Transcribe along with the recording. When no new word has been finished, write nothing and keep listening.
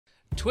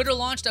Twitter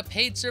launched a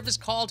paid service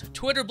called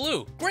Twitter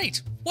Blue.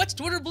 Great! What's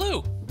Twitter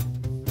Blue?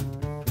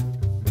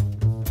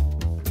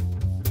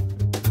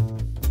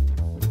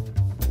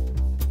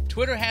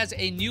 Twitter has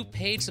a new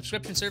paid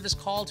subscription service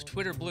called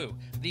Twitter Blue.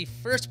 The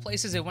first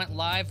places it went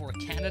live were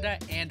Canada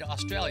and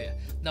Australia.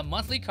 The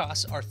monthly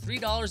costs are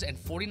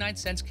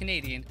 $3.49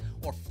 Canadian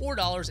or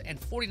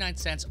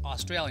 $4.49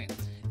 Australian.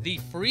 The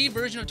free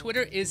version of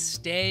Twitter is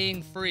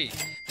staying free.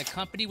 The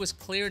company was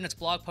clear in its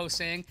blog post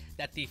saying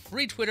that the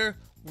free Twitter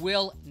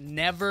will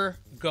never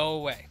go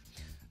away.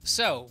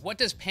 So, what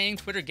does paying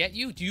Twitter get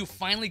you? Do you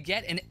finally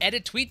get an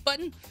edit tweet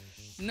button?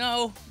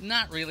 No,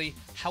 not really.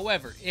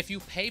 However, if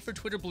you pay for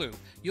Twitter Blue,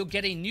 you'll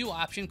get a new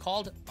option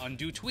called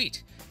Undo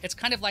Tweet. It's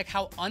kind of like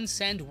how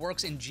Unsend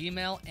works in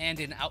Gmail and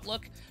in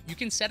Outlook. You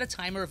can set a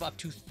timer of up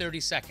to 30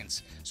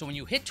 seconds. So when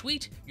you hit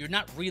tweet, you're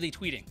not really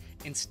tweeting.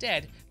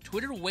 Instead,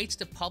 Twitter waits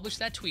to publish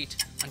that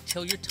tweet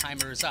until your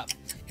timer is up.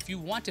 If you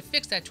want to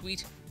fix that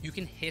tweet, you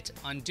can hit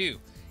undo.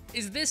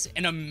 Is this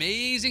an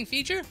amazing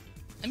feature?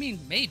 I mean,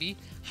 maybe.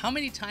 How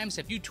many times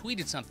have you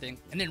tweeted something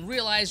and then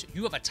realized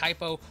you have a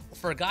typo or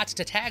forgot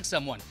to tag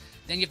someone?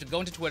 Then you have to go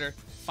into Twitter,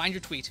 find your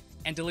tweet,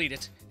 and delete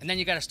it, and then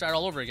you got to start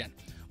all over again.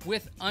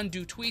 With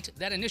Undo Tweet,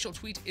 that initial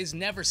tweet is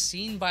never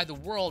seen by the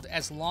world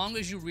as long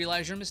as you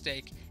realize your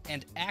mistake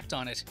and act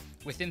on it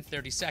within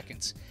 30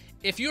 seconds.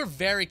 If you're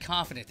very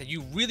confident that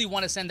you really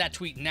want to send that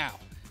tweet now,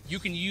 you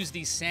can use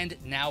the Send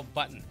Now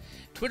button.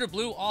 Twitter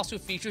Blue also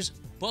features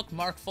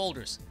Bookmark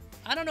Folders.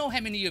 I don't know how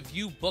many of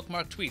you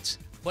bookmark tweets,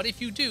 but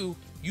if you do,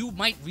 you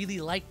might really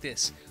like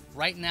this.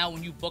 Right now,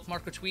 when you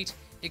bookmark a tweet,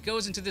 it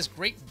goes into this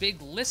great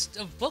big list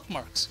of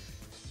bookmarks.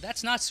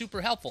 That's not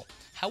super helpful.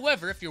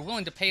 However, if you're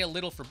willing to pay a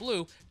little for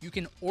Blue, you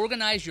can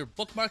organize your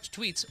bookmarked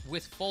tweets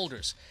with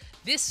folders.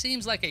 This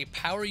seems like a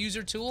power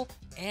user tool,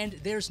 and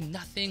there's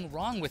nothing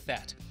wrong with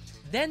that.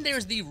 Then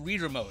there's the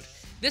reader mode.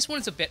 This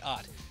one's a bit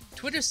odd.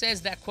 Twitter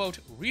says that, quote,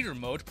 reader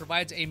mode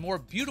provides a more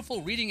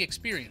beautiful reading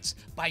experience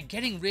by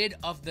getting rid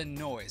of the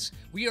noise.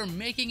 We are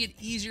making it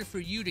easier for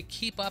you to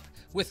keep up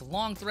with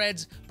long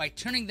threads by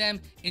turning them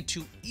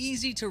into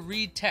easy to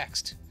read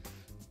text.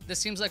 This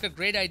seems like a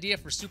great idea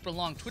for super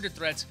long Twitter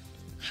threads.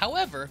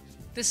 However,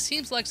 this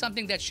seems like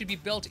something that should be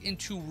built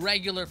into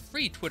regular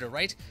free Twitter,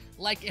 right?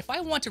 Like, if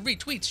I want to read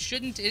tweets,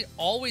 shouldn't it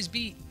always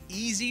be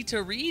easy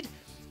to read?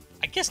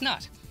 I guess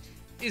not.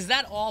 Is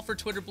that all for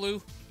Twitter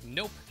Blue?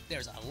 Nope.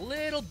 There's a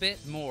little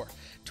bit more.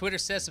 Twitter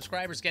says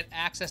subscribers get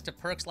access to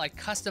perks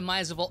like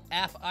customizable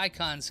app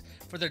icons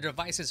for their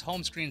devices'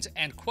 home screens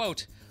and,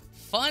 quote,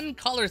 fun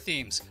color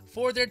themes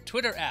for their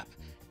Twitter app,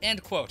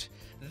 end quote.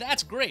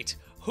 That's great.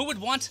 Who would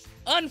want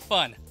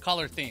unfun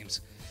color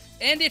themes?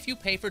 And if you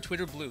pay for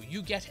Twitter Blue,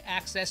 you get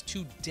access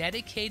to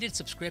dedicated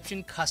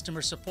subscription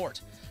customer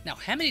support. Now,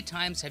 how many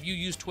times have you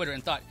used Twitter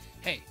and thought,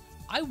 hey,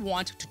 I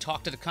want to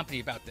talk to the company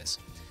about this?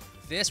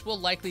 This will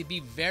likely be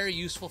very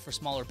useful for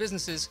smaller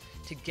businesses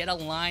to get a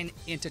line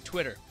into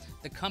Twitter.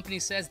 The company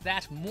says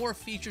that more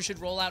features should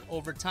roll out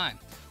over time.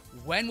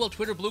 When will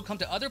Twitter Blue come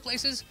to other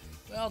places?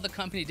 Well, the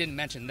company didn't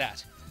mention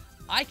that.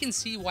 I can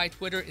see why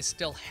Twitter is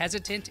still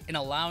hesitant in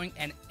allowing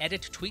an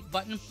edit tweet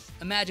button.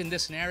 Imagine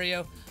this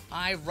scenario.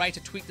 I write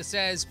a tweet that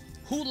says,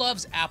 who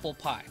loves apple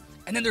pie?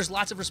 And then there's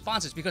lots of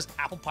responses because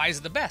apple pie is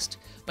the best.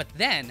 But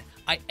then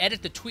I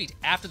edit the tweet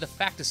after the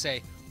fact to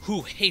say,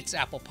 who hates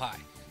apple pie?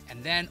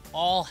 And then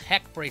all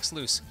heck breaks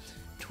loose.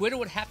 Twitter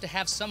would have to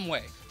have some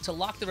way to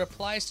lock the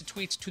replies to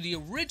tweets to the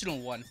original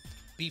one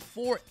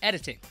before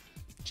editing.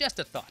 Just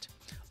a thought.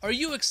 Are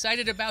you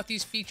excited about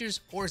these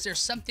features, or is there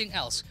something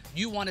else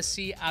you want to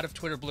see out of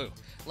Twitter Blue?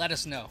 Let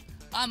us know.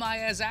 I'm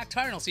Zach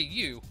Tar, and I'll see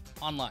you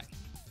online.